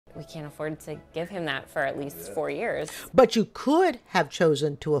we can't afford to give him that for at least 4 years. But you could have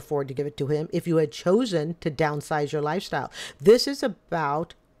chosen to afford to give it to him if you had chosen to downsize your lifestyle. This is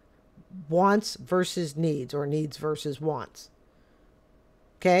about wants versus needs, or needs versus wants.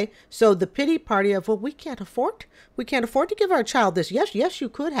 Okay, so the pity party of, well, we can't afford to give our child this. Yes, you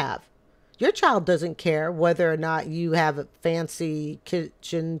could have. Your child doesn't care whether or not you have a fancy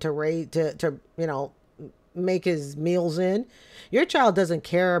kitchen to make his meals in. Your child doesn't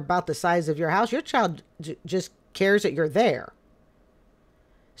care about the size of your house. Your child just cares that you're there.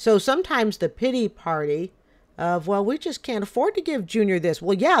 So sometimes the pity party of, well, we just can't afford to give Junior this.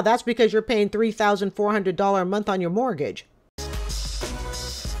 Well, yeah, that's because you're paying $3,400 a month on your mortgage.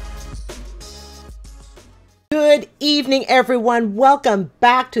 Good evening, everyone. Welcome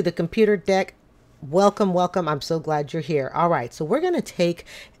back to the Computer Deck. Welcome. I'm so glad you're here. All right, so we're going to take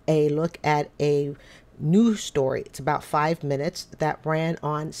a look at a news story. It's about 5 minutes that ran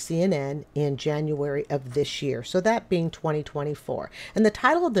on CNN in January of this year. So that being 2024. And the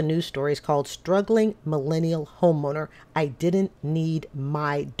title of the news story is called Struggling Millennial Homeowner. I Didn't Need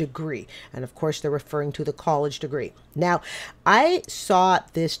My Degree. And of course, they're referring to the college degree. Now, I saw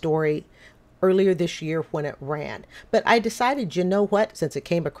this story earlier this year when it ran, but I decided, you know what, since it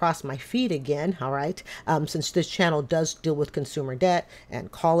came across my feed again, all right, since this channel does deal with consumer debt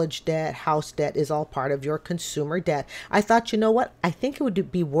and college debt, house debt is all part of your consumer debt, I thought, you know what, I think it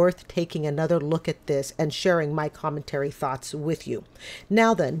would be worth taking another look at this and sharing my commentary thoughts with you.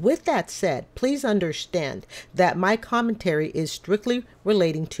 Now then, with that said, please understand that my commentary is strictly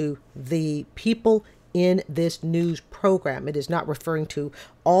relating to the people in this news program. It is not referring to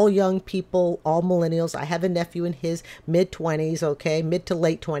all young people, all millennials. I have a nephew in his mid-20s, okay, mid to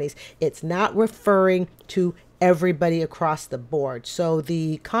late 20s. It's not referring to everybody across the board. So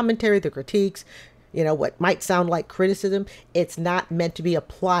the commentary, the critiques, you know, what might sound like criticism, it's not meant to be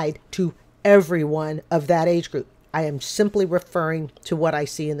applied to everyone of that age group. I am simply referring to what I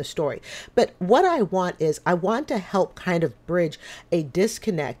see in the story. But what I want is, I want to help kind of bridge a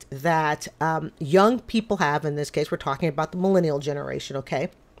disconnect that young people have. In this case, we're talking about the millennial generation, okay?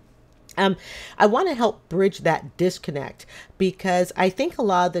 I want to help bridge that disconnect, because I think a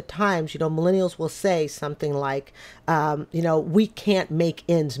lot of the times, you know, millennials will say something like, you know, we can't make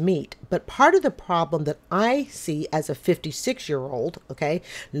ends meet. But part of the problem that I see as a 56-year-old, okay,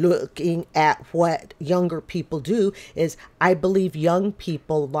 looking at what younger people do, is I believe young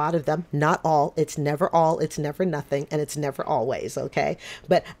people, a lot of them, not all, it's never nothing, and it's never always, okay?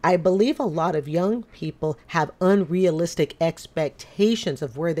 But I believe a lot of young people have unrealistic expectations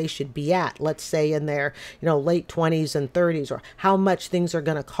of where they should be at, let's say in their, you know, late 20s and 30s, or how much things are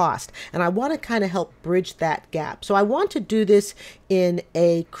going to cost. And I want to kind of help bridge that gap. So I want to do this in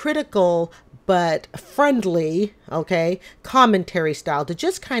a critical but friendly, okay, commentary style, to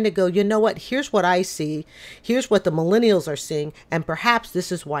just kind of go, you know what, here's what I see, here's what the millennials are seeing, and perhaps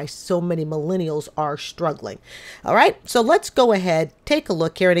this is why so many millennials are struggling. All right, so let's go ahead, take a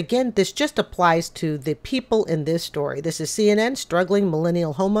look here. And again, this just applies to the people in this story. This is CNN, Struggling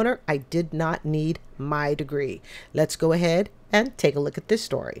Millennial Homeowner. I did not need my degree. Let's go ahead and take a look at this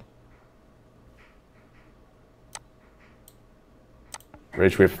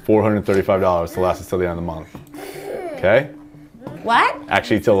Rach, we have $435 to last us till the end of the month. Okay? What?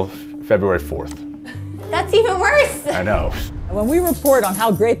 Actually, till February 4th. That's even worse. I know. When we report on how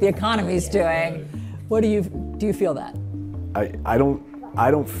great the economy is doing, what do you feel that? I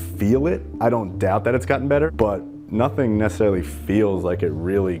don't feel it. I don't doubt that it's gotten better, but nothing necessarily feels like it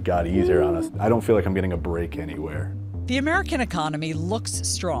really got easier on us. I don't feel like I'm getting a break anywhere. The American economy looks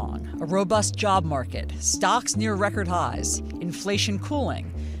strong. A robust job market, stocks near record highs, inflation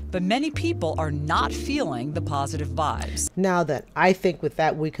cooling. But many people are not feeling the positive vibes. Now then, I think with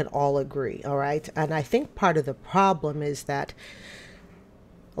that we can all agree, all right? And I think part of the problem is that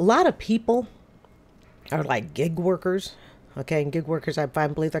a lot of people are like gig workers. Okay, and gig workers, I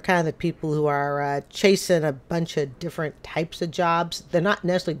believe they're kind of the people who are chasing a bunch of different types of jobs. They're not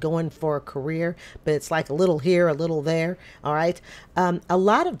necessarily going for a career, but it's like a little here, a little there, all right? A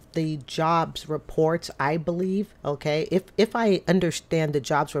lot of the jobs reports, I believe, okay, if I understand the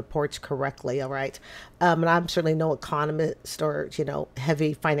jobs reports correctly, all right, and I'm certainly no economist or, you know,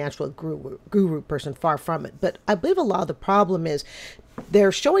 heavy financial guru person, far from it, but I believe a lot of the problem is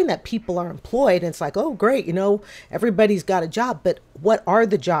they're showing that people are employed, and it's like, oh, great, you know, everybody's got a job, but what are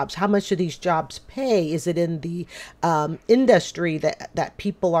the jobs? How much do these jobs pay? Is it in the industry that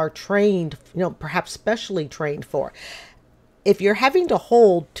people are trained, you know, perhaps specially trained for? If you're having to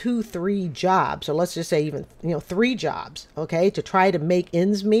hold 2-3 jobs, or let's just say even, you know, 3 jobs, okay, to try to make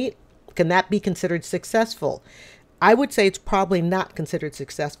ends meet, can that be considered successful? I would say it's probably not considered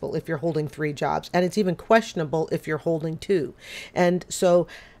successful if you're holding 3 jobs, and it's even questionable if you're holding 2. And so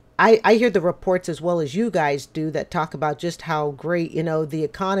I hear the reports as well as you guys do that talk about just how great, the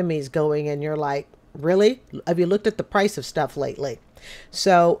economy is going. And you're like, really? Have you looked at the price of stuff lately?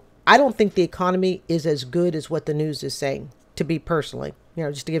 So I don't think the economy is as good as what the news is saying, to be personally,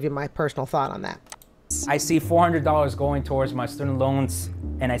 just to give you my personal thought on that. I see $400 going towards my student loans,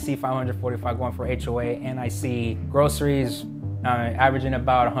 and I see $545 going for HOA, and I see groceries averaging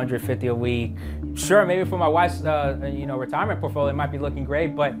about $150 a week. Sure, maybe for my wife's retirement portfolio, it might be looking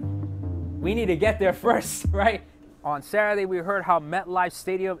great, but we need to get there first, right? On Saturday, we heard how MetLife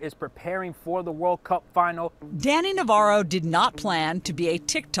Stadium is preparing for the World Cup final. Danny Navarro did not plan to be a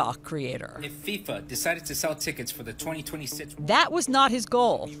TikTok creator. If FIFA decided to sell tickets for the 2026... That was not his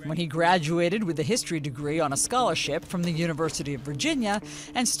goal when he graduated with a history degree on a scholarship from the University of Virginia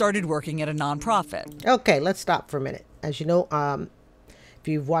and started working at a nonprofit. Okay, let's stop for a minute. As you know, if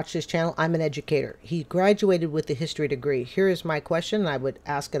you've watched this channel, I'm an educator. He graduated with a history degree. Here is my question, and I would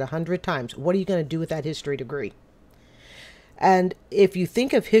ask it 100 times. What are you going to do with that history degree? And if you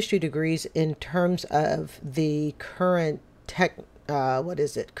think of history degrees in terms of the current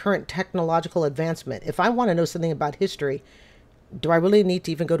current technological advancement, if I want to know something about history, do I really need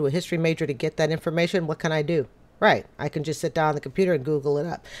to even go to a history major to get that information? What can I do? Right. I can just sit down on the computer and Google it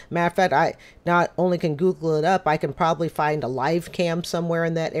up. Matter of fact, I not only can Google it up, I can probably find a live cam somewhere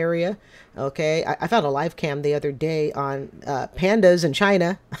in that area. Okay. I found a live cam the other day on pandas in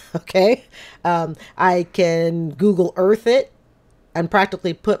China. Okay. I can Google Earth it and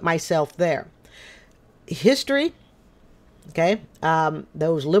practically put myself there. History. Okay.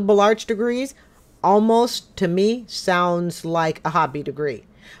 Those liberal arts degrees almost to me sounds like a hobby degree.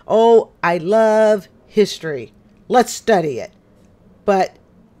 Oh, I love history. Let's study it. But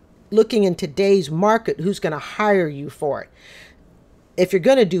looking in today's market, who's going to hire you for it? If you're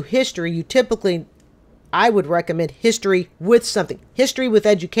going to do history, you typically, I would recommend history with something, history with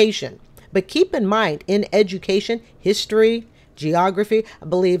education. But keep in mind, in education, history, geography, I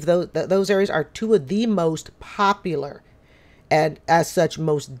believe those areas are 2 of the most popular and as such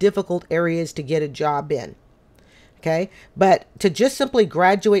most difficult areas to get a job in. Okay. But to just simply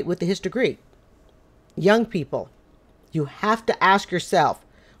graduate with the history degree, young people, you have to ask yourself,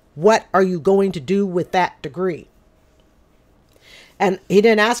 what are you going to do with that degree? And he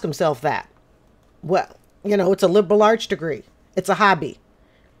didn't ask himself that. Well, it's a liberal arts degree. It's a hobby.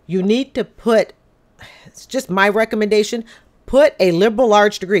 You need to put, it's just my recommendation, put a liberal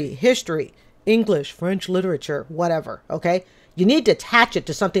arts degree, history, English, French literature, whatever. Okay. You need to attach it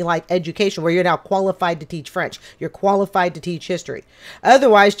to something like education where you're now qualified to teach French. You're qualified to teach history.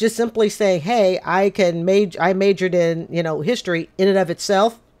 Otherwise, just simply saying, hey, I majored in, history in and of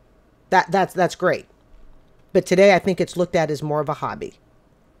itself. That's great. But today I think it's looked at as more of a hobby.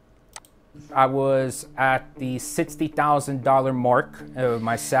 I was at the $60,000 mark of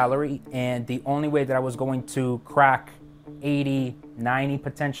my salary, and the only way that I was going to crack 80, 90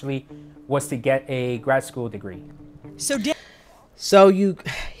 potentially was to get a grad school degree. So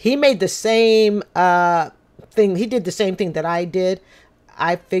he made the same thing. He did the same thing that I did.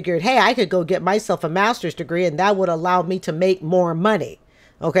 I figured, hey, I could go get myself a master's degree and that would allow me to make more money.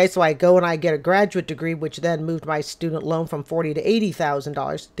 Okay, so I go and I get a graduate degree, which then moved my student loan from $40,000 to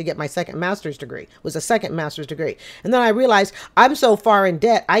 $80,000 to get my second master's degree. It was a second master's degree. And then I realized I'm so far in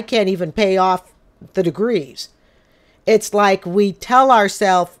debt, I can't even pay off the degrees. It's like we tell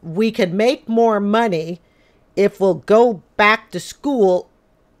ourselves we can make more money if we'll go back to school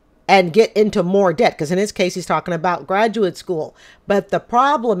and get into more debt. Because in his case, he's talking about graduate school. But the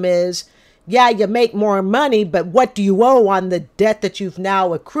problem is, yeah, you make more money, but what do you owe on the debt that you've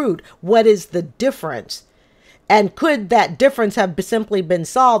now accrued? What is the difference? And could that difference have simply been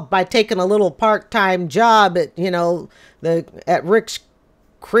solved by taking a little part-time job at, at Rick's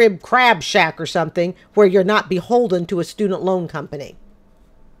Crab Shack or something, where you're not beholden to a student loan company?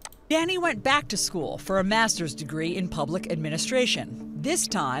 Danny went back to school for a master's degree in public administration. This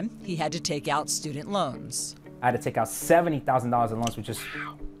time, he had to take out student loans. I had to take out $70,000 in loans, which is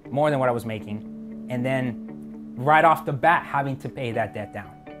more than what I was making. And then right off the bat, having to pay that debt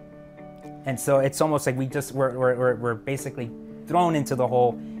down. And so it's almost like we're basically thrown into the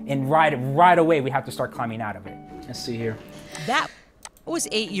hole, and right away, we have to start climbing out of it. Let's see here. That was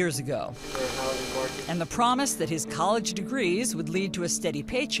 8 years ago. And the promise that his college degrees would lead to a steady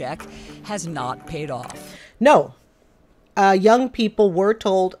paycheck has not paid off. No. Young people were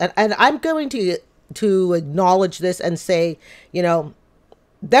told, and I'm going to acknowledge this and say,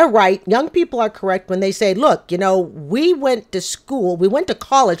 they're right. Young people are correct when they say, look, you know, we went to school, we went to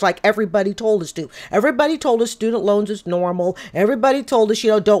college like everybody told us to. Everybody told us student loans is normal. Everybody told us,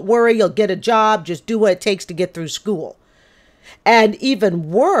 you know, don't worry, you'll get a job. Just do what it takes to get through school. And even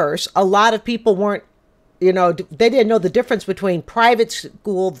worse, a lot of people weren't, you know, they didn't know the difference between private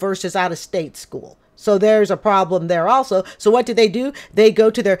school versus out-of-state school. So there's a problem there also. So what do? They go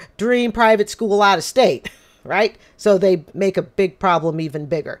to their dream private school out of state, right? So they make a big problem even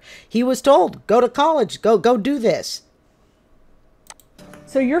bigger. He was told, go to college, go do this.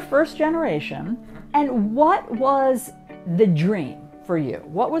 So you're first generation, and what was the dream for you?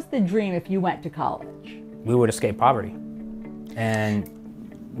 What was the dream if you went to college? We would escape poverty. And,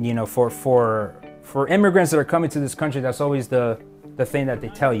 you know, for immigrants that are coming to this country, that's always the thing that they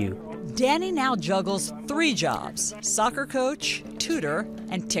tell you. Danny now juggles 3 jobs: soccer coach, tutor,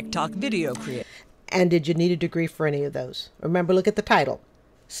 and TikTok video creator. And did you need a degree for any of those? Remember, look at the title.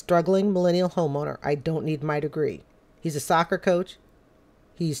 Struggling Millennial Homeowner. I don't need my degree. He's a soccer coach.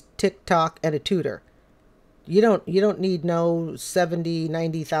 He's TikTok and a tutor. You don't need no $70,000,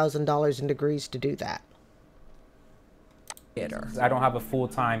 $90,000 in degrees to do that. I don't have a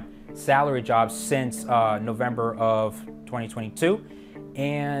full-time salary job since November of 2022.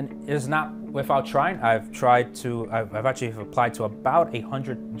 And it's not without trying. I've actually applied to about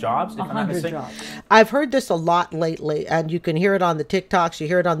 100 jobs, if I'm not mistaken. I've heard this a lot lately, and you can hear it on the TikToks, you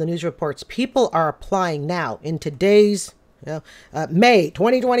hear it on the news reports. People are applying now in today's May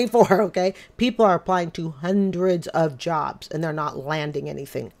 2024, okay? People are applying to hundreds of jobs, and they're not landing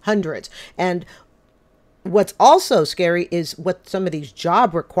anything. Hundreds. And what's also scary is what some of these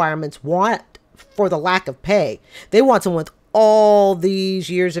job requirements want for the lack of pay. They want someone with all these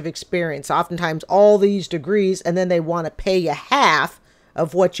years of experience, oftentimes all these degrees, and then they want to pay you half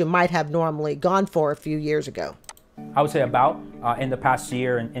of what you might have normally gone for a few years ago. I would say about in the past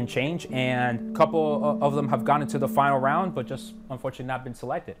year and change, and a couple of them have gone into the final round, but just unfortunately not been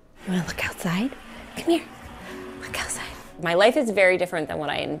selected. You want to look outside? Come here. Look outside. My life is very different than what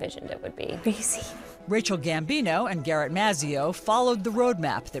I envisioned it would be. Crazy. Rachel Gambino and Garrett Mazzio followed the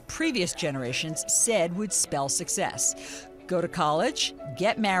roadmap that previous generations said would spell success. Go to college,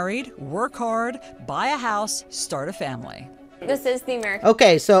 get married, work hard, buy a house, start a family. This is the American.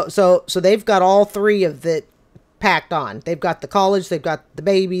 Okay, so they've got all 3 of it packed on. They've got the college, they've got the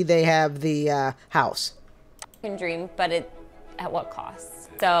baby, they have the house. Dream, but at what cost?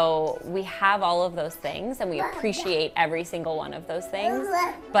 So we have all of those things, and we appreciate every single one of those things,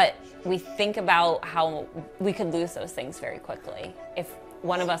 but we think about how we could lose those things very quickly. If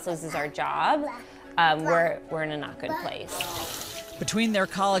one of us loses our job, we're in a not good place. Between their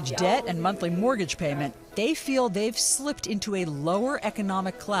college debt and monthly mortgage payment, they feel they've slipped into a lower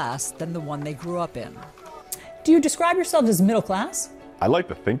economic class than the one they grew up in. Do you describe yourselves as middle class? I like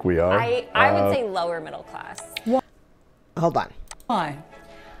to think we are. I would say lower middle class. Hold on. Why?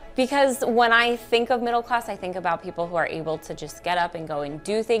 Because when I think of middle class, I think about people who are able to just get up and go and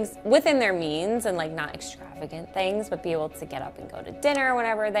do things within their means, and like not extravagant things, but be able to get up and go to dinner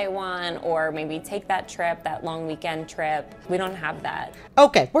whenever they want, or maybe take that trip, that long weekend trip. We don't have that.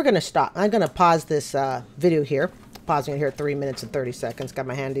 Okay, we're going to stop. I'm going to pause this video here. Pausing it here at 3 minutes and 30 seconds. Got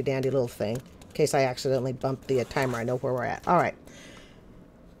my handy dandy little thing in case I accidentally bump the timer. I know where we're at. All right.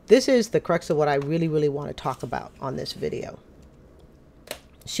 This is the crux of what I really, really want to talk about on this video.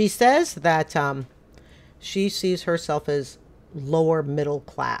 She says that she sees herself as lower middle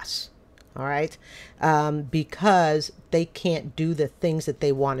class, all right, because they can't do the things that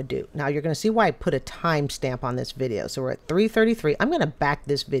they want to do. Now, you're going to see why I put a timestamp on this video. So we're at 3:33. I'm going to back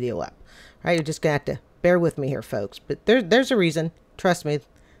this video up, all right? You're just going to have to bear with me here, folks. But there's a reason. Trust me.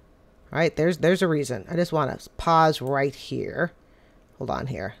 All right, there's a reason. I just want to pause right here. Hold on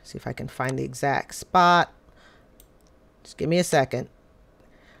here. See if I can find the exact spot. Just give me a second.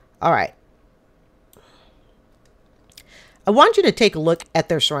 All right. I want you to take a look at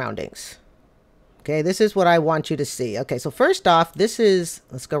their surroundings. Okay, this is what I want you to see. Okay, so first off, this is,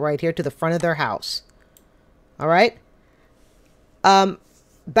 let's go right here to the front of their house. All right.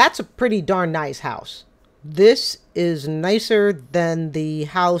 That's a pretty darn nice house. This is nicer than the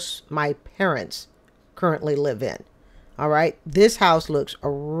house my parents currently live in. All right. This house looks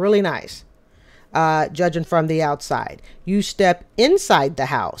really nice. Judging from the outside. You step inside the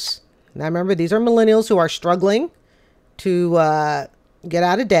house. Now remember, these are millennials who are struggling to get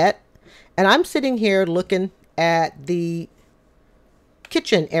out of debt. And I'm sitting here looking at the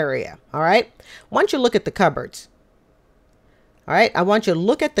kitchen area. All right. I want you to look at the cupboards. All right. I want you to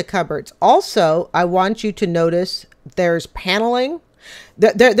look at the cupboards. Also, I want you to notice there's paneling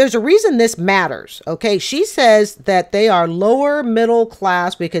There's a reason this matters, okay? She says that they are lower middle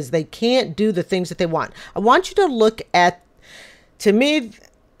class because they can't do the things that they want. I want you to look at, to me,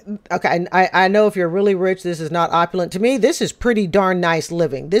 okay, I know if you're really rich, this is not opulent. To me, this is pretty darn nice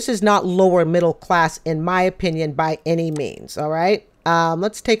living. This is not lower middle class, in my opinion, by any means, all right?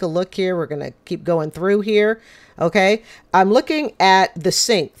 Let's take a look here. We're going to keep going through here, okay? I'm looking at the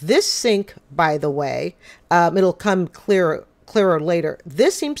sink. This sink, by the way, it'll come clearer later.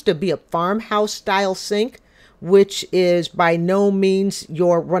 This seems to be a farmhouse style sink, which is by no means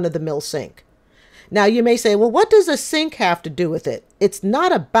your run-of-the-mill sink. Now you may say, well, what does a sink have to do with it? It's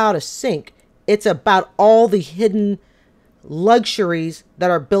not about a sink. It's about all the hidden luxuries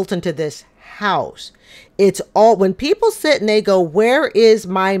that are built into this house. It's all, when people sit and they go, where is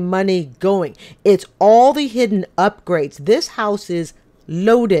my money going? It's all the hidden upgrades. This house is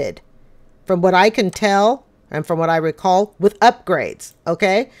loaded, from what I can tell, and from what I recall, with upgrades,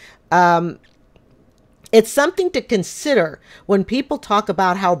 okay? It's something to consider when people talk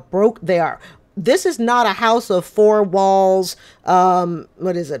about how broke they are. This is not a house of four walls,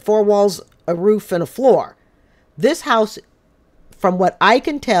 what is it? Four walls, a roof, and a floor. This house, from what I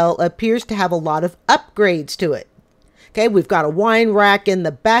can tell, appears to have a lot of upgrades to it. Okay, we've got a wine rack in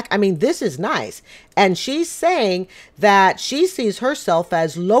the back. I mean, this is nice. And she's saying that she sees herself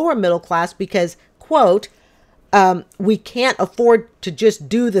as lower middle class because, quote, we can't afford to just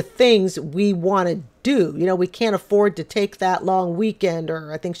do the things we want to do. You know, we can't afford to take that long weekend,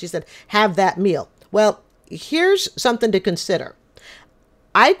 or I think she said, have that meal. Well, here's something to consider.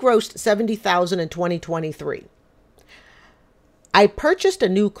 I grossed $70,000 in 2023. I purchased a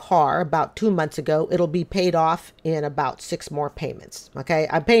new car about 2 months ago. It'll be paid off in about 6 more payments. Okay.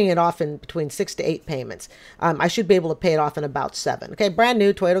 I'm paying it off in between 6 to 8 payments. I should be able to pay it off in about 7. Okay. Brand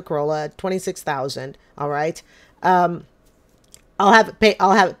new Toyota Corolla, $26,000. All right. I'll have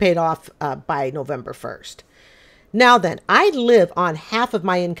it paid off by November 1st. Now then, I live on half of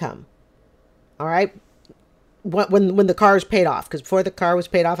my income. All right. When the car is paid off, because before the car was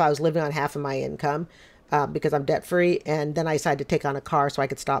paid off, I was living on half of my income. Because I'm debt free, and then I decided to take on a car so I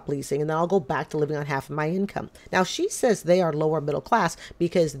could stop leasing, and then I'll go back to living on half of my income. Now she says they are lower middle class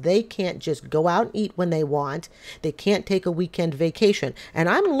because they can't just go out and eat when they want. They can't take a weekend vacation. And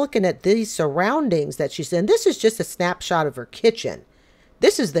I'm looking at these surroundings that she's in. This is just a snapshot of her kitchen.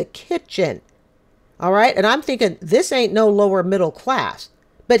 This is the kitchen. All right. And I'm thinking this ain't no lower middle class.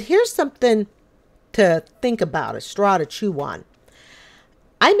 But here's something to think about, a straw to chew on.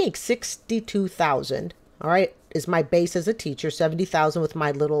 I make $62,000. All right, is my base as a teacher, $70,000 with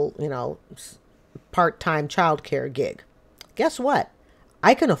my little, part-time childcare gig. Guess what?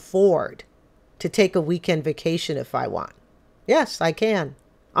 I can afford to take a weekend vacation if I want. Yes, I can,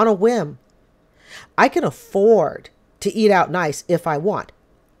 on a whim. I can afford to eat out nice if I want.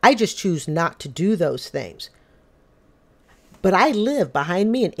 I just choose not to do those things. But I live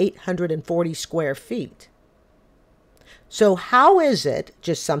behind me in 840 square feet. So how is it,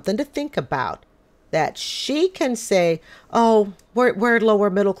 just something to think about, that she can say, oh, we're lower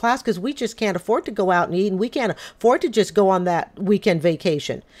middle class because we just can't afford to go out and eat, and we can't afford to just go on that weekend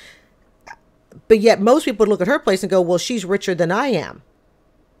vacation. But yet most people look at her place and go, well, she's richer than I am.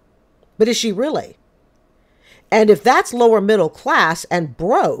 But is she really? And if that's lower middle class and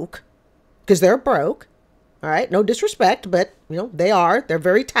broke, because they're broke, all right, no disrespect, but they're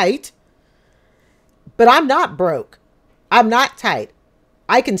very tight. But I'm not broke. I'm not tight.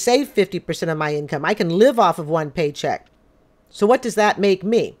 I can save 50% of my income. I can live off of one paycheck. So what does that make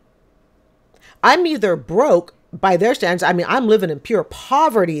me? I'm either broke by their standards. I mean, I'm living in pure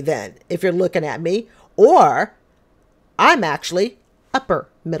poverty then, if you're looking at me, or I'm actually upper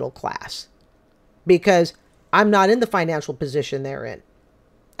middle class because I'm not in the financial position they're in.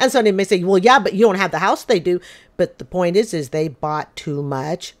 And somebody may say, well, yeah, but you don't have the house they do. But the point is they bought too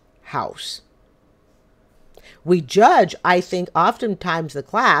much house. We judge, I think, oftentimes the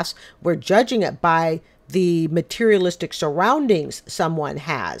class, we're judging it by the materialistic surroundings someone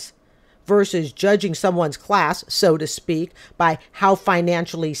has versus judging someone's class, so to speak, by how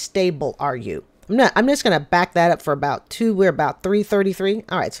financially stable are you. I'm just going to back that up for we're about 333.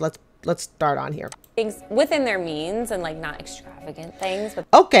 All right, so let's start on here. Things within their means and not extravagant things. But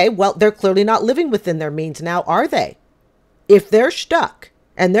okay, well, they're clearly not living within their means now, are they? If they're stuck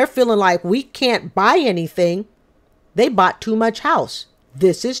and they're feeling like we can't buy anything, they bought too much house.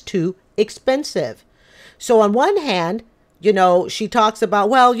 This is too expensive. So on one hand, she talks about,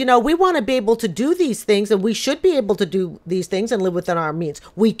 well, we want to be able to do these things and we should be able to do these things and live within our means.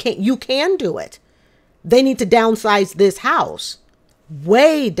 You can do it. They need to downsize this house.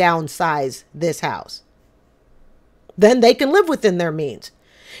 Way downsize this house. then they can live within their means.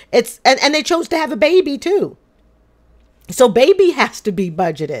 And they chose to have a baby too. So baby has to be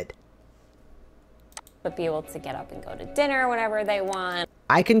budgeted. But be able to get up and go to dinner whenever they want.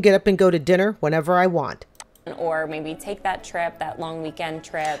 I can get up and go to dinner whenever I want. Or maybe take that trip, that long weekend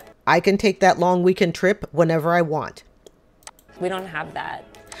trip. I can take that long weekend trip whenever I want. We don't have that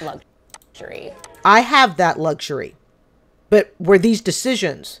luxury. I have that luxury. But were these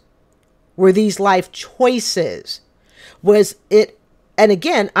decisions, were these life choices, was it, and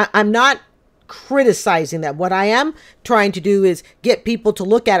again, I'm not criticizing that. What I am trying to do is get people to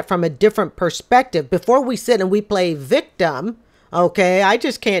look at it from a different perspective. Before we sit and we play victim, okay, I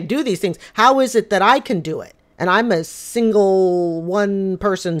just can't do these things. How is it that I can do it? And I'm a single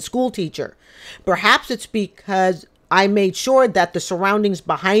one-person school teacher. Perhaps it's because I made sure that the surroundings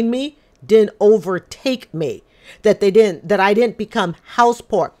behind me didn't overtake me, that I didn't become house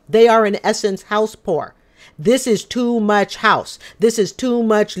poor. They are in essence house poor. This is too much house. This is too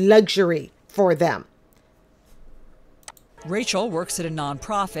much luxury for them. Rachel works at a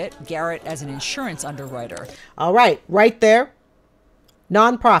nonprofit, Garrett as an insurance underwriter. All right, right there.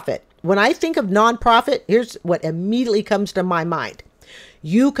 Nonprofit. When I think of nonprofit, here's what immediately comes to my mind.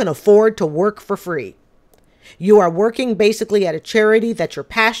 You can afford to work for free. You are working basically at a charity that you're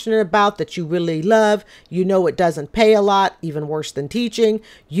passionate about, that you really love. You know it doesn't pay a lot, even worse than teaching.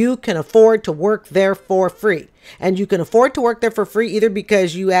 You can afford to work there for free. And you can afford to work there for free either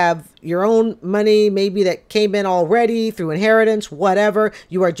because you have your own money, maybe that came in already through inheritance, whatever.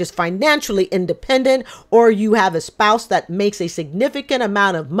 You are just financially independent, or you have a spouse that makes a significant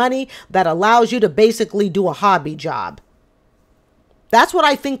amount of money that allows you to basically do a hobby job. That's what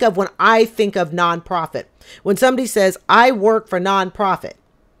I think of when I think of nonprofit. When somebody says, I work for nonprofit,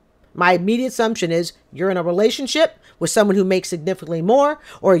 my immediate assumption is you're in a relationship with someone who makes significantly more,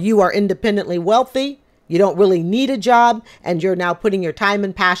 or you are independently wealthy, you don't really need a job, and you're now putting your time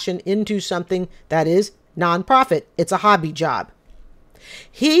and passion into something that is nonprofit. It's a hobby job.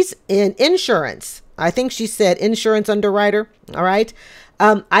 He's in insurance. I think she said insurance underwriter. All right.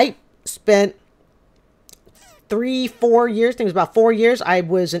 I spent 3-4 years, I think it was about 4 years. I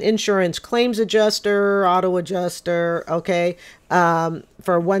was an insurance claims adjuster, auto adjuster. Okay.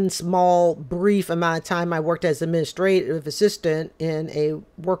 For one small brief amount of time, I worked as administrative assistant in a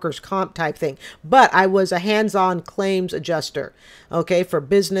workers' comp type thing, but I was a hands-on claims adjuster. Okay. For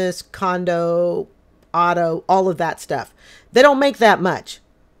business, condo, auto, all of that stuff. They don't make that much.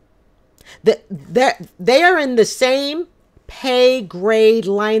 They are in the same pay grade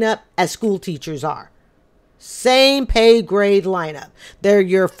lineup as school teachers are. Same pay grade lineup. They're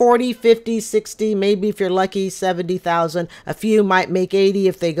your 40, 50, 60, maybe if you're lucky, 70,000. A few might make 80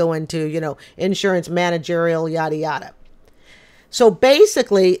 if they go into, insurance managerial, yada, yada. So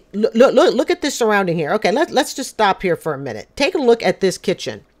basically, look at this surrounding here. Okay, let's just stop here for a minute. Take a look at this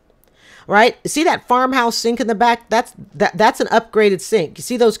kitchen. Right? See that farmhouse sink in the back? That's an upgraded sink. You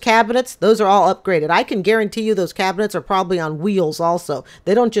see those cabinets? Those are all upgraded. I can guarantee you those cabinets are probably on wheels also.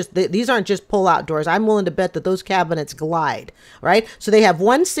 These aren't just pull out doors. I'm willing to bet that those cabinets glide, right? So they have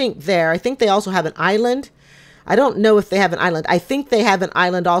one sink there. I think they also have an island. I don't know if they have an island. I think they have an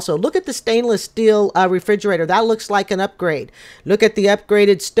island also. Look at the stainless steel refrigerator. That looks like an upgrade. Look at the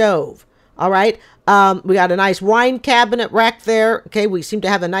upgraded stove. All right. We got a nice wine cabinet rack there. Okay. We seem to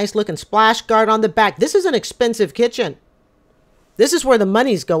have a nice looking splash guard on the back. This is an expensive kitchen. This is where the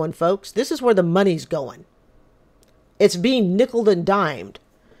money's going, folks. This is where the money's going. It's being nickeled and dimed.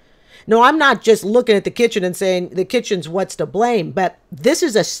 No, I'm not just looking at the kitchen and saying the kitchen's what's to blame, but this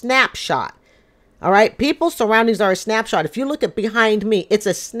is a snapshot. All right. People's surroundings are a snapshot. If you look at behind me, it's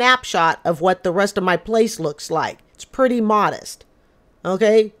a snapshot of what the rest of my place looks like. It's pretty modest.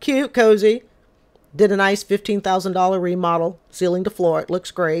 Okay. Cute, cozy. Did a nice $15,000 remodel, ceiling to floor. It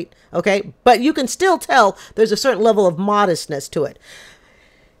looks great. Okay. But you can still tell there's a certain level of modestness to it.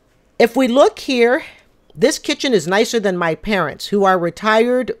 If we look here, this kitchen is nicer than my parents, who are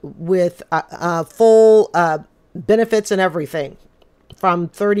retired with full benefits and everything from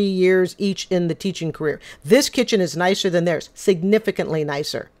 30 years each in the teaching career. This kitchen is nicer than theirs, significantly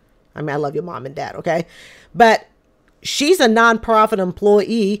nicer. I mean, I love you, mom and dad. Okay. But she's a nonprofit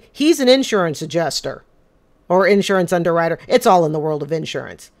employee. He's an insurance adjuster or insurance underwriter. It's all in the world of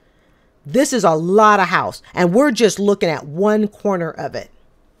insurance. This is a lot of house, and we're just looking at one corner of it.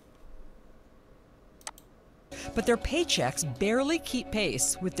 But their paychecks barely keep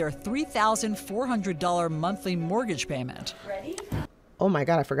pace with their $3,400 monthly mortgage payment. Ready? Oh my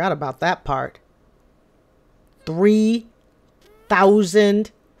God, I forgot about that part.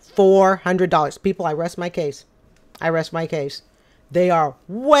 $3,400. People, I rest my case. I rest my case. They are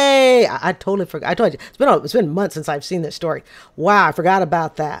way, I totally forgot. I told you, it's been months since I've seen this story. Wow, I forgot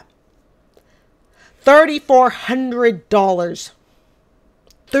about that. $3,400.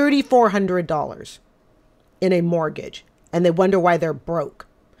 $3,400 in a mortgage. And they wonder why they're broke.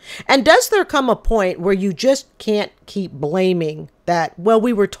 And does there come a point where you just can't keep blaming that, well,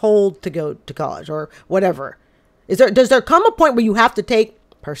 we were told to go to college or whatever? Does there come a point where you have to take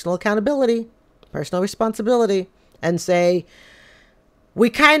personal accountability, personal responsibility, and say, we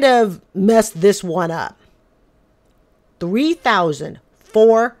kind of messed this one up?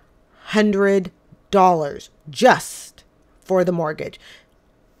 $3,400 just for the mortgage.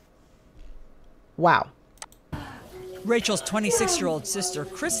 Wow. Rachel's 26-year-old sister,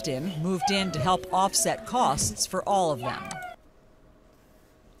 Kristen, moved in to help offset costs for all of them.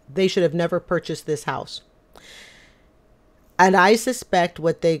 They should have never purchased this house. And I suspect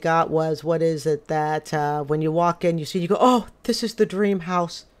what they got was, what is it that when you walk in, you go, oh, this is the dream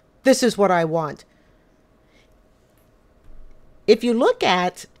house. This is what I want. If you look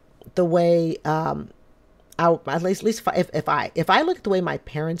at the way, at least if I look at the way my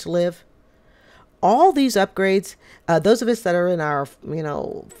parents live, all these upgrades, those of us that are in our,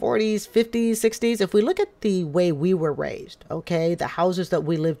 40s, 50s, 60s, if we look at the way we were raised, okay, the houses that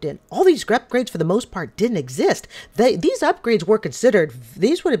we lived in, all these upgrades for the most part didn't exist. These upgrades were considered,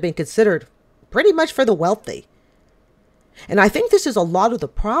 these would have been considered pretty much for the wealthy. And I think this is a lot of the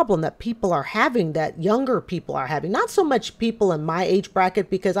problem that people are having, that younger people are having. Not so much people in my age bracket,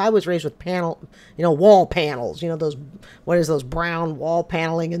 because I was raised with wall panels, those brown wall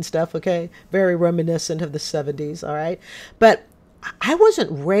paneling and stuff, okay? Very reminiscent of the 70s, all right? But I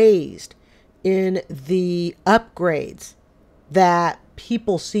wasn't raised in the upgrades that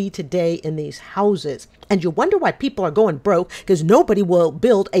people see today in these houses. And you wonder why people are going broke, because nobody will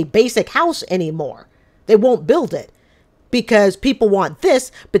build a basic house anymore. They won't build it. Because people want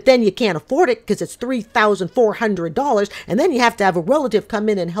this, but then you can't afford it because it's $3,400. And then you have to have a relative come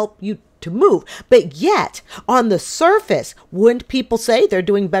in and help you to move. But yet, on the surface, wouldn't people say they're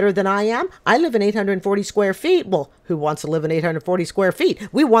doing better than I am? I live in 840 square feet. Well, who wants to live in 840 square feet?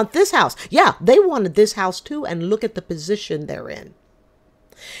 We want this house. Yeah, they wanted this house too. And look at the position they're in.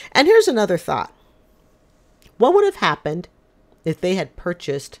 And here's another thought. What would have happened if they had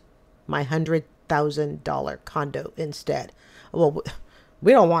purchased my $100,000 condo instead? Well,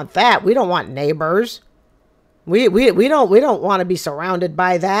 we don't want that. We don't want neighbors. We don't want to be surrounded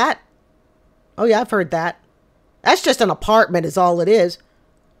by that. Oh yeah, I've heard that. That's just an apartment is all it is.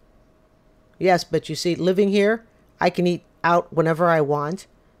 Yes, but you see, living here, I can eat out whenever I want.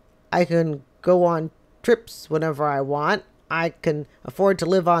 I can go on trips whenever I want. I can afford to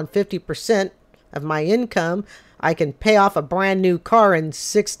live on 50% of my income. I can pay off a brand new car in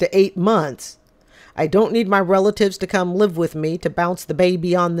 6 to 8 months. I don't need my relatives to come live with me to bounce the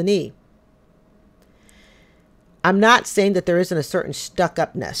baby on the knee. I'm not saying that there isn't a certain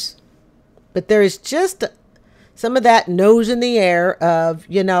stuck-upness, but there is just some of that nose in the air of,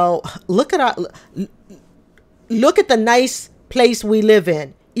 look at the nice place we live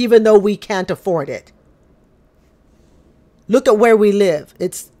in, even though we can't afford it. Look at where we live.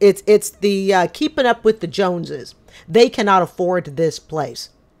 It's the keeping up with the Joneses. They cannot afford this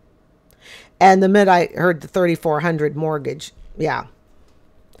place. And the minute I heard the $3,400 mortgage, yeah.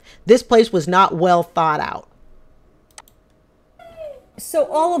 This place was not well thought out. So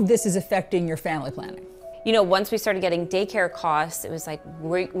all of this is affecting your family planning? Once we started getting daycare costs, it was like,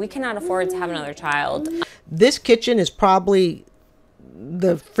 we cannot afford to have another child. This kitchen is probably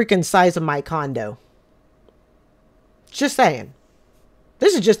the freaking size of my condo. Just saying.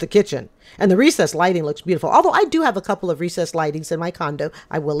 This is just the kitchen. And the recessed lighting looks beautiful. Although I do have a couple of recessed lightings in my condo,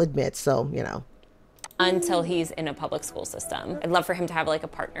 I will admit. So, Until he's in a public school system. I'd love for him to have like a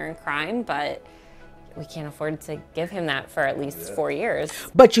partner in crime, but we can't afford to give him that for at least 4 years.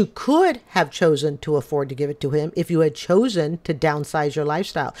 But you could have chosen to afford to give it to him if you had chosen to downsize your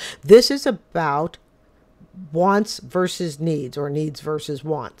lifestyle. This is about wants versus needs, or needs versus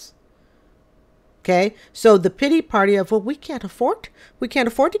wants. Okay, so the pity party of, well, we can't afford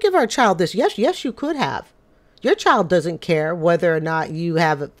to give our child this. Yes, you could have. Your child doesn't care whether or not you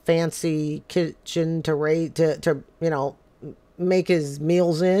have a fancy kitchen to make his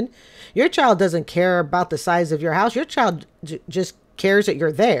meals in. Your child doesn't care about the size of your house. Your child just cares that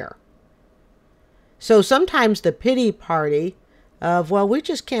you're there. So sometimes the pity party of, well, we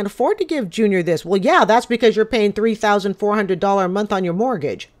just can't afford to give Junior this. Well, yeah, that's because you're paying $3,400 a month on your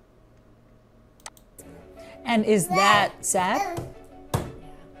mortgage. And is that sad?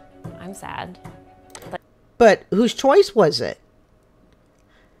 I'm sad. But whose choice was it?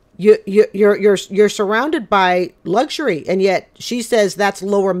 You're surrounded by luxury, and yet she says that's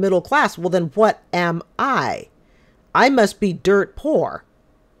lower middle class. Well, then what am I? I must be dirt poor.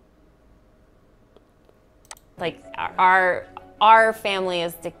 Like our family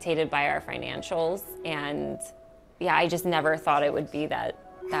is dictated by our financials, and yeah, I just never thought it would be that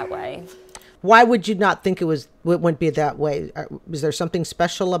way. Why would you not think it wouldn't be that way? Is there something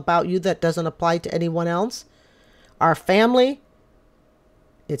special about you that doesn't apply to anyone else? Our family,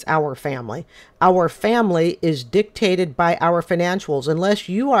 it's our family. Our family is dictated by our financials. Unless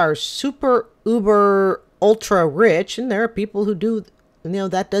you are super, uber, ultra rich, and there are people who do,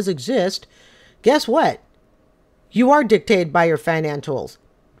 that does exist. Guess what? You are dictated by your financials.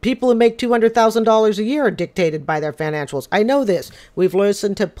 People who make $200,000 a year are dictated by their financials. I know this. We've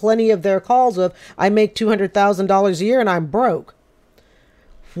listened to plenty of their calls of, I make $200,000 a year and I'm broke.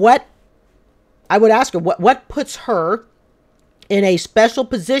 I would ask her, what puts her in a special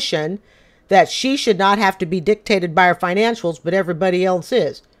position that she should not have to be dictated by her financials, but everybody else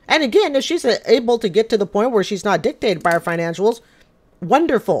is? And again, if she's able to get to the point where she's not dictated by her financials,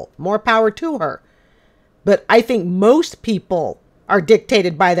 wonderful, more power to her. But I think most people are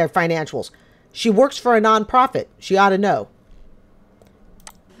dictated by their financials. She works for a nonprofit. She ought to know.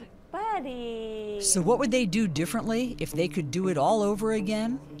 Buddy. So what would they do differently if they could do it all over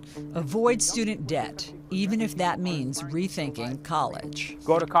again? Avoid student debt, even if that means rethinking college.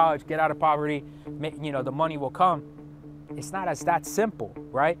 Go to college, get out of poverty, the money will come. It's not as that simple,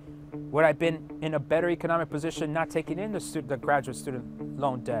 right? Would I been in a better economic position not taking in the graduate student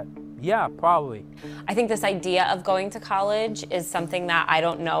loan debt? Yeah, probably. I think this idea of going to college is something that I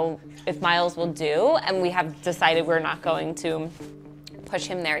don't know if Miles will do, and we have decided we're not going to push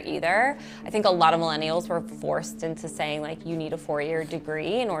him there either. I think a lot of millennials were forced into saying, like, you need a 4-year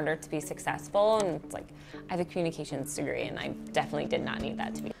degree in order to be successful, and it's like, I have a communications degree, and I definitely did not need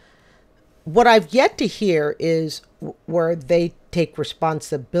that to be. What I've yet to hear is where they take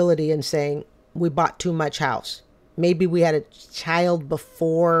responsibility in saying, we bought too much house. Maybe we had a child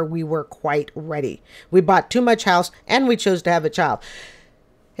before we were quite ready. We bought too much house and we chose to have a child.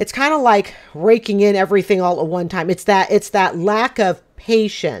 It's kind of like raking in everything all at one time. It's that lack of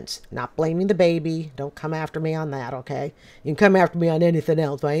patience. Not blaming the baby. Don't come after me on that, okay? You can come after me on anything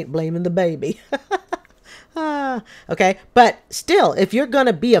else. I ain't blaming the baby. Okay, but still, if you're going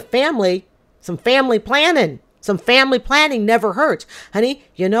to be a family, some family planning never hurts. Honey,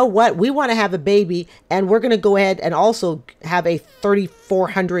 you know what? We want to have a baby, and we're going to go ahead and also have a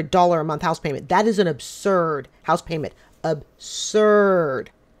 $3,400 a month house payment. That is an absurd house payment.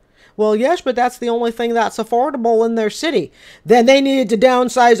 Absurd. Well, yes, but that's the only thing that's affordable in their city. Then they needed to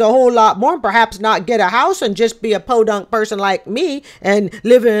downsize a whole lot more, and perhaps not get a house and just be a podunk person like me and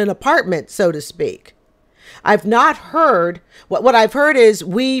live in an apartment, so to speak. I've not heard, what I've heard is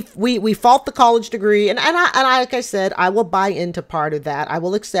we fault the college degree. And I, like I said, I will buy into part of that. I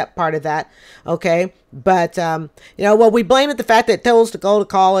will accept part of that. Okay. But, we blame it the fact that it told us to go to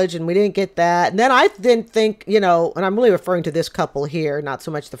college and we didn't get that. And then I didn't think, and I'm really referring to this couple here, not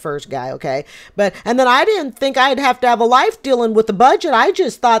so much the first guy. Okay. And then I didn't think I'd have to have a life dealing with the budget. I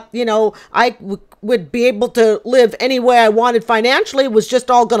just thought, I would be able to live any way I wanted financially. It was just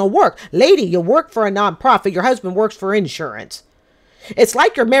all going to work. Lady, you work for a nonprofit. Your husband works for insurance. It's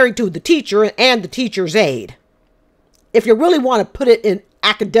like you're married to the teacher and the teacher's aide. If you really want to put it in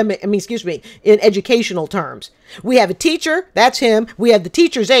in educational terms. We have a teacher, that's him. We have the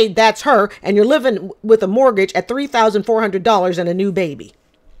teacher's aide, that's her. And you're living with a mortgage at $3,400 and a new baby.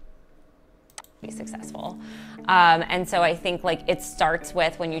 Be successful. And so I think it starts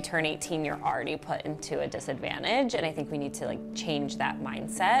with when you turn 18, you're already put into a disadvantage. And I think we need to change that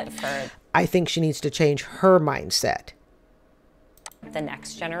mindset for... I think she needs to change her mindset. The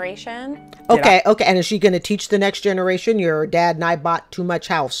next generation. Okay. And is she going to teach the next generation? Your dad and I bought too much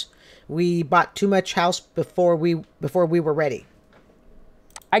house. We bought too much house before we were ready.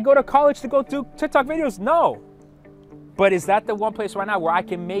 I go to college to go do TikTok videos? No. But is that the one place right now where I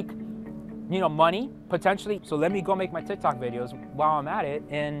can make, money potentially? So let me go make my TikTok videos while I'm at it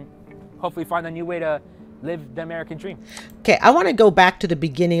and hopefully find a new way to live the American dream. Okay, I want to go back to the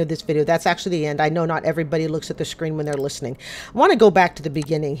beginning of this video. That's actually the end. I know not everybody looks at the screen when they're listening. I want to go back to the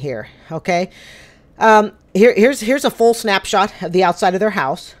beginning here, okay? Here's a full snapshot of the outside of their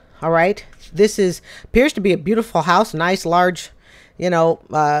house, all right? This appears to be a beautiful house, nice large,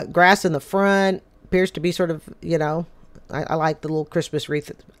 grass in the front. Appears to be sort of, I like the little Christmas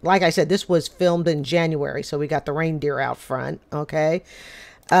wreath. Like I said, this was filmed in January, so we got the reindeer out front, okay?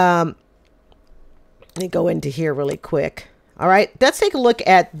 Let me go into here really quick. All right, let's take a look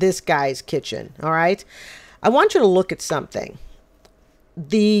at this guy's kitchen. All right, I want you to look at something.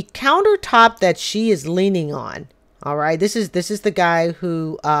 the countertop that she is leaning on, all right, this is the guy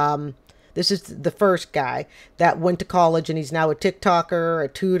who, this is the first guy that went to college and he's now a TikToker, a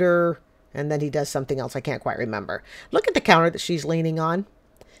tutor, and then he does something else. I can't quite remember. Look at the counter that she's leaning on.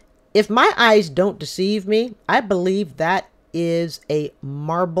 If my eyes don't deceive me, I believe that is a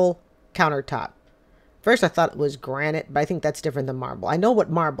marble countertop. First, I thought it was granite, but I think that's different than marble. I know what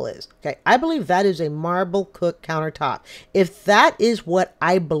marble is. Okay, I believe that is a marble cook countertop. If that is what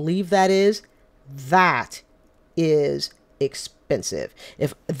I believe that is expensive.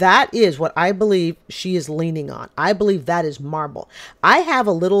 If that is what I believe she is leaning on, I believe that is marble. I have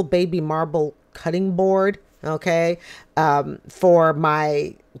a little baby marble cutting board, okay, for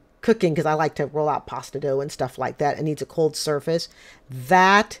my cooking because I like to roll out pasta dough and stuff like that. It needs a cold surface.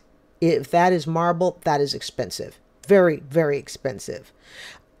 If that is marble, that is expensive. Very, very expensive.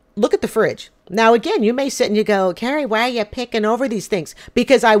 Look at the fridge. Now, again, you may sit and you go, Carrie, why are you picking over these things?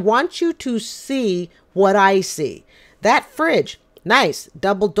 Because I want you to see what I see. That fridge, nice.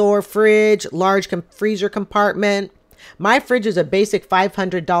 Double door fridge, large freezer compartment. My fridge is a basic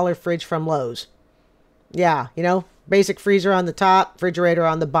 $500 fridge from Lowe's. Yeah, you know, basic freezer on the top, refrigerator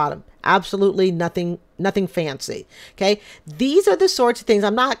on the bottom. Absolutely nothing fancy. Okay. These are the sorts of things.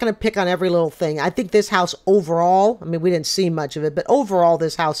 I'm not going to pick on every little thing. I think this house overall, I mean, we didn't see much of it, but overall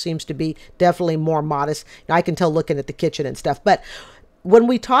this house seems to be definitely more modest. I can tell looking at the kitchen and stuff. But when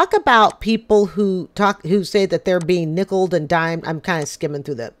we talk about people who say that they're being nickeled and dimed, I'm kind of skimming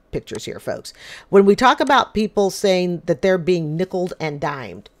through the pictures here, folks. When we talk about people saying that they're being nickeled and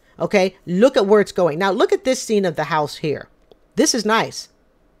dimed, okay, look at where it's going. Now, look at this scene of the house here. This is nice.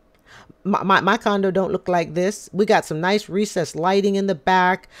 My condo don't look like this. We got some nice recessed lighting in the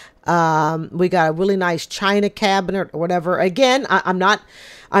back. We got a really nice china cabinet or whatever. Again, I'm not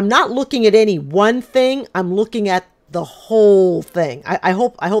looking at any one thing. I'm looking at the whole thing. I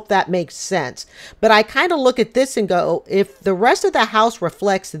hope that makes sense. But I kind of look at this and go, if the rest of the house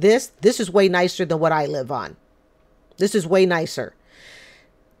reflects this is way nicer than what I live on. This is way nicer.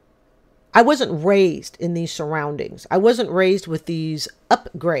 I wasn't raised in these surroundings. I wasn't raised with these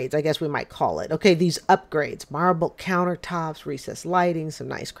upgrades, I guess we might call it. Okay, these upgrades, marble countertops, recessed lighting, some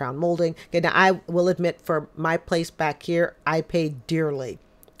nice crown molding. Okay, now I will admit for my place back here, I paid dearly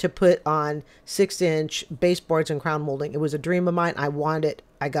to put on 6-inch baseboards and crown molding. It was a dream of mine. I wanted it.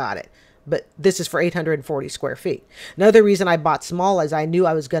 I got it. But this is for 840 square feet. Another reason I bought small is I knew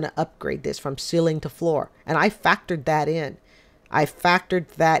I was going to upgrade this from ceiling to floor. And I factored that in.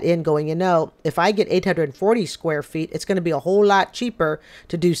 Going, you know, if I get 840 square feet, it's going to be a whole lot cheaper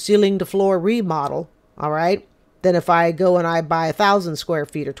to do ceiling to floor remodel, all right, than if I go and I buy 1,000 square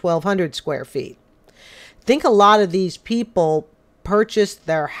feet or 1,200 square feet. I think a lot of these people purchased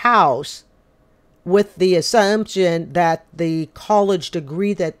their house with the assumption that the college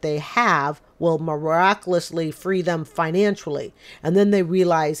degree that they have will miraculously free them financially. And then they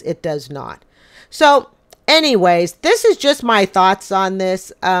realize it does not. So anyways, this is just my thoughts on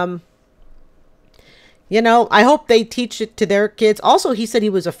this. You know, I hope they teach it to their kids. Also, he said he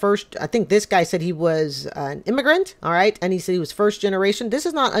was I think this guy said he was an immigrant. All right. And he said he was first generation. This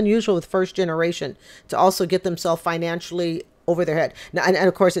is not unusual with first generation to also get themselves financially over their head. Now, and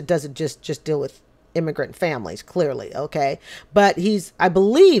of course, it doesn't just deal with immigrant families, clearly. Okay. But I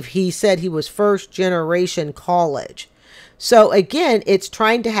believe he said he was first generation college. So again, it's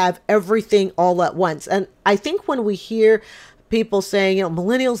trying to have everything all at once. And I think when we hear people saying, you know,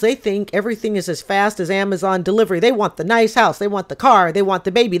 millennials, they think everything is as fast as Amazon delivery. They want the nice house. They want the car. They want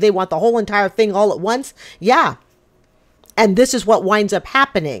the baby. They want the whole entire thing all at once. Yeah. And this is what winds up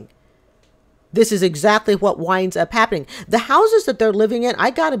happening. This is exactly what winds up happening. The houses that they're living in, I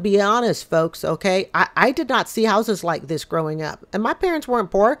got to be honest, folks, okay? I did not see houses like this growing up. And my parents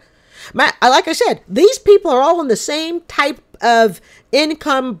weren't poor. Like I said, these people are all in the same type of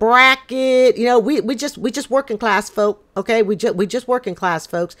income bracket. You know, we just working class folk. Okay, we just working class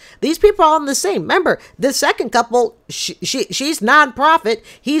folks. These people are all in the same. Remember, the second couple, she's nonprofit.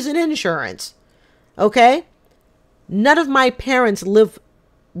 He's in insurance. Okay, none of my parents live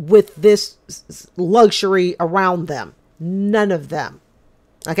with this luxury around them. None of them.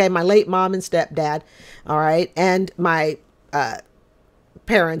 Okay, my late mom and stepdad. All right, and my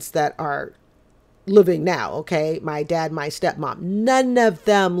parents that are living now, okay? My dad, my stepmom, none of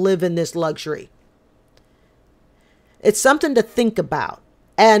them live in this luxury. It's something to think about.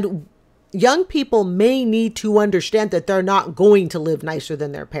 And young people may need to understand that they're not going to live nicer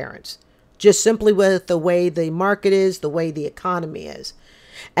than their parents, just simply with the way the market is, the way the economy is.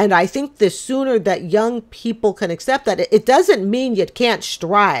 And I think the sooner that young people can accept that, it doesn't mean you can't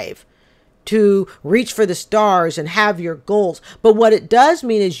strive. to reach for the stars and have your goals. But what it does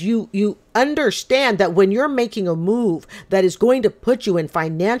mean is you understand that when you're making a move that is going to put you in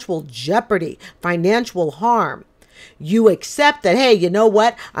financial jeopardy, financial harm, you accept that, hey, you know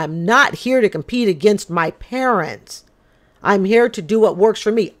what? I'm not here to compete against my parents. I'm here to do what works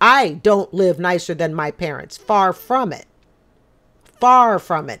for me. I don't live nicer than my parents. Far from it. Far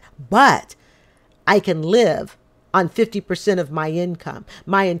from it. But I can live on 50% of my income.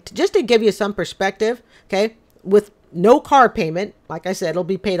 Just to give you some perspective, okay, with no car payment, like I said, it'll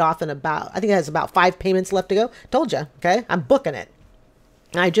be paid off in I think it has about 5 payments left to go. Told you, okay, I'm booking it.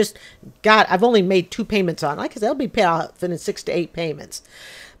 I've only made 2 payments on, like I said, it'll be paid off in 6 to 8 payments.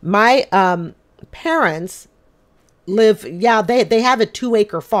 My parents live, they have a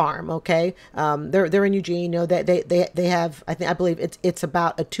 2-acre farm, okay. They're in Eugene, they have, I believe it's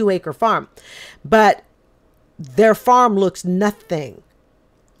about a 2-acre farm, but their farm looks nothing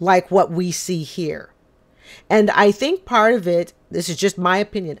like what we see here. And I think part of it, this is just my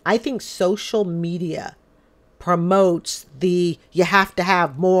opinion, I think social media promotes you have to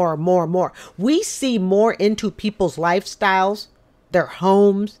have more. We see more into people's lifestyles, their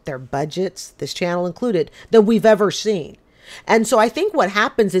homes, their budgets, this channel included, than we've ever seen. And so I think what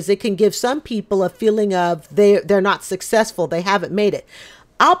happens is it can give some people a feeling of they're not successful, they haven't made it.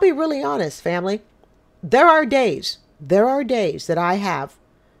 I'll be really honest, family. There are days that I have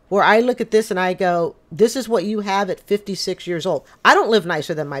where I look at this and I go, this is what you have at 56 years old. I don't live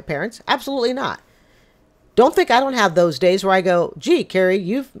nicer than my parents. Absolutely not. Don't think I don't have those days where I go, gee, Carrie,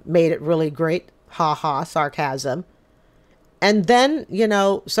 you've made it really great. Ha ha, sarcasm. And then,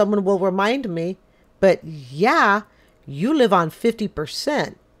 someone will remind me, but yeah, you live on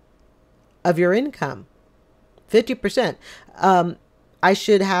 50% of your income. 50%. I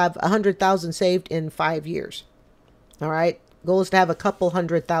should have 100,000 saved in 5 years. All right. Goal is to have a couple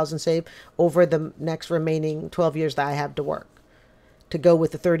 100,000 saved over the next remaining 12 years that I have to work, to go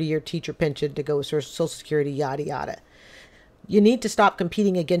with the 30-year teacher pension, to go with Social Security, yada, yada. You need to stop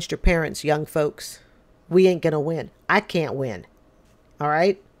competing against your parents, young folks. We ain't going to win. I can't win. All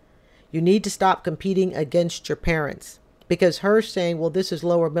right. You need to stop competing against your parents. Because her saying, well, this is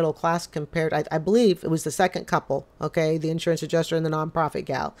lower middle class compared, I believe it was the second couple, okay, the insurance adjuster and the nonprofit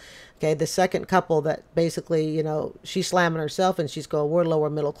gal, okay, the second couple that basically, she's slamming herself and she's going, we're lower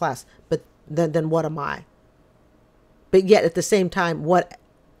middle class. But then what am I? But yet at the same time, what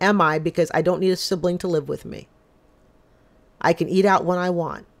am I? Because I don't need a sibling to live with me. I can eat out when I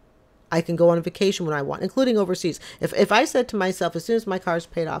want. I can go on a vacation when I want, including overseas. If I said to myself, as soon as my car's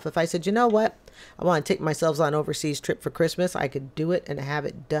paid off, if I said, you know what, I want to take myself on an overseas trip for Christmas, I could do it and have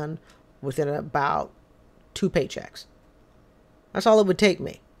it done within about 2 paychecks. That's all it would take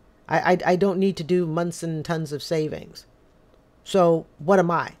me. I don't need to do months and tons of savings. So what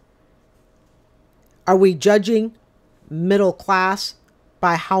am I? Are we judging middle class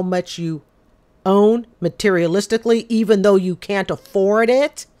by how much you own materialistically, even though you can't afford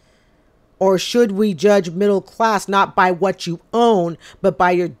it? Or should we judge middle class not by what you own, but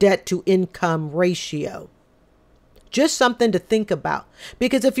by your debt to income ratio? Just something to think about.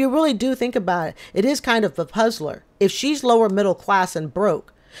 Because if you really do think about it, it is kind of a puzzler. If she's lower middle class and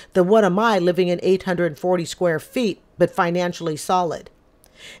broke, then what am I, living in 840 square feet, but financially solid?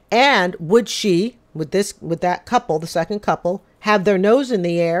 And would she, with that couple, the second couple, have their nose in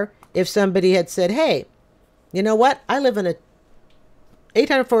the air if somebody had said, hey, you know what? I live in a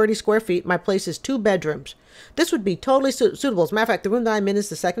 840 square feet. My place is 2 bedrooms. This would be totally suitable. As a matter of fact, the room that I'm in is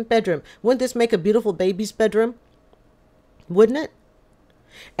the second bedroom. Wouldn't this make a beautiful baby's bedroom? Wouldn't it?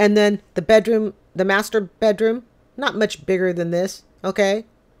 And then the bedroom, the master bedroom, not much bigger than this. Okay.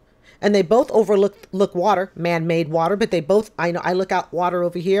 And they both look water, man-made water, but they both, I look out water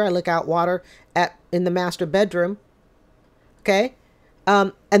over here. I look out water in the master bedroom. Okay.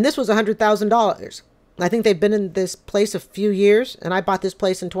 And this was $100,000. I think they've been in this place a few years, and I bought this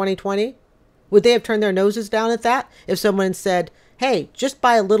place in 2020. Would they have turned their noses down at that if someone said, hey, just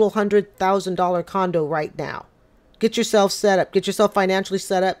buy a little $100,000 condo right now. Get yourself set up. Get yourself financially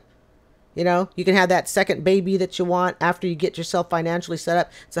set up. You can have that second baby that you want after you get yourself financially set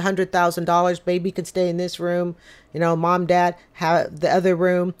up. It's $100,000. Baby can stay in this room. Mom, dad have the other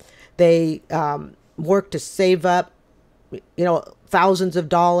room. They work to save up, thousands of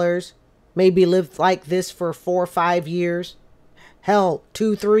dollars. Maybe live like this for 4 or 5 years. Hell,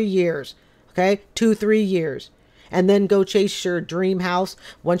 2, 3 years. Okay? 2, 3 years. And then go chase your dream house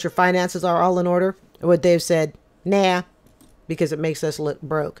once your finances are all in order. Or would they have said, nah, because it makes us look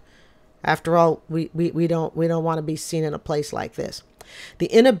broke. After all, we don't want to be seen in a place like this. The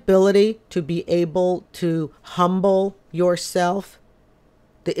inability to be able to humble yourself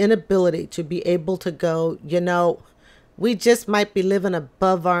the inability to be able to go, we just might be living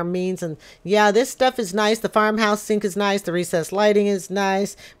above our means. And yeah, this stuff is nice. The farmhouse sink is nice. The recessed lighting is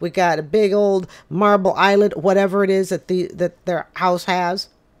nice. We got a big old marble island, whatever it is that their house has,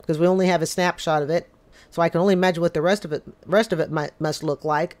 because we only have a snapshot of it. So I can only imagine what the rest of it must look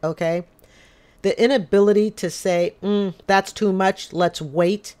like. Okay. The inability to say, that's too much, let's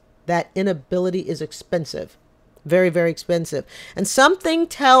wait. That inability is expensive. Very, very expensive. And something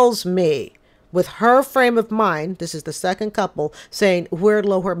tells me, with her frame of mind, this is the second couple saying we're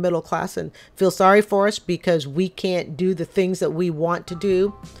lower middle class and feel sorry for us because we can't do the things that we want to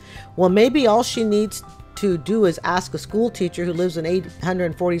do. Well, maybe all she needs to do is ask a school teacher who lives in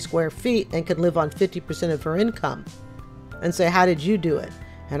 840 square feet and can live on 50% of her income and say, how did you do it?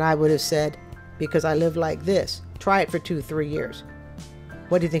 And I would have said, because I live like this. Try it for 2-3 years.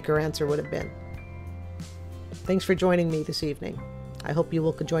 What do you think her answer would have been? Thanks for joining me this evening. I hope you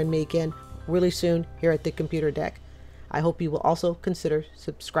will join me again really soon here at the Computer Deck. I hope you will also consider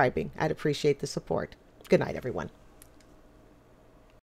subscribing. I'd appreciate the support. Good night, everyone.